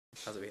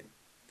How's it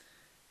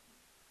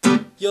been?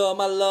 You're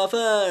my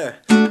lover,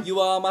 you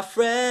are my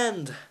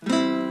friend.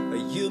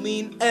 You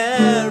mean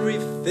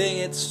everything,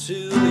 it's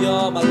true.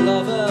 You're my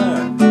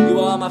lover, you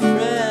are my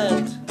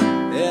friend,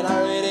 and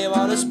I really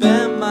wanna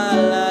spend my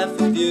life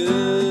with you.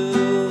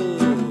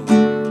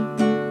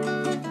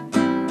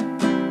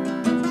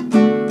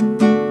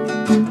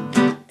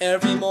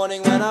 Every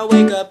morning when I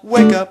wake up,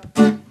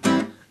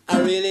 I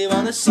really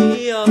wanna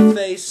see your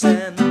face,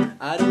 and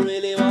I don't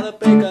really wanna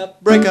break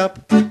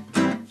up.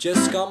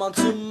 Just come on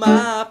to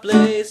my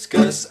place,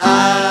 'cause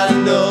I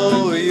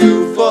know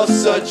you for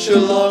such a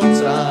long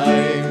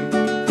time,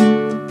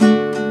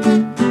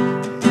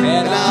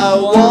 and I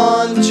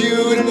want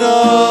you to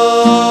know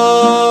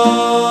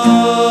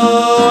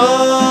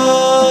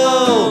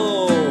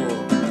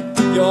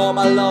you're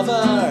my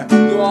lover,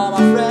 you are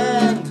my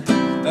friend.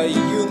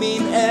 You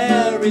mean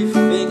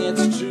everything,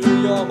 it's true.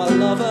 You're my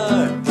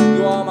lover,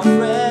 you are my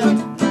friend,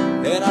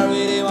 and I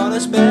really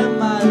wanna spend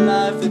my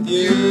life with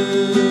you.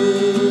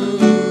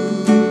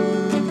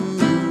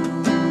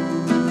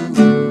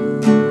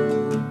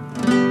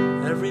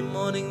 Every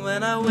morning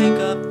when I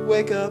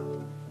wake up,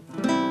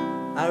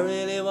 I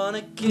really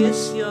wanna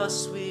kiss your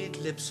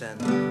sweet lips,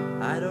 and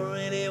I don't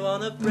really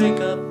wanna break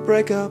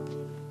up.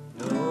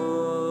 No.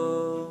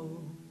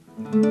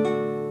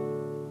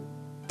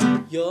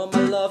 You're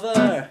my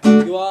lover,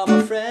 you are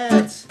my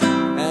friend,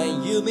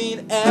 and you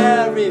mean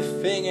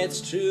everything, it's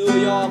true.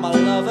 You're my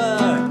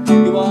lover,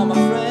 you are my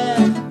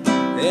friend,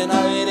 and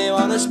I really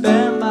wanna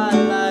spend my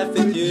life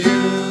with you.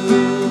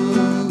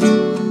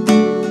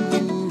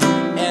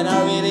 And I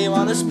really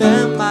wanna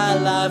spend my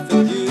life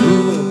with you.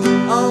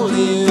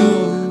 Only you,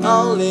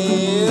 only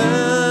you.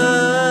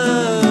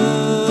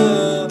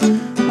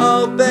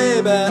 Oh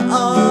baby,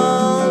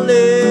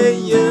 only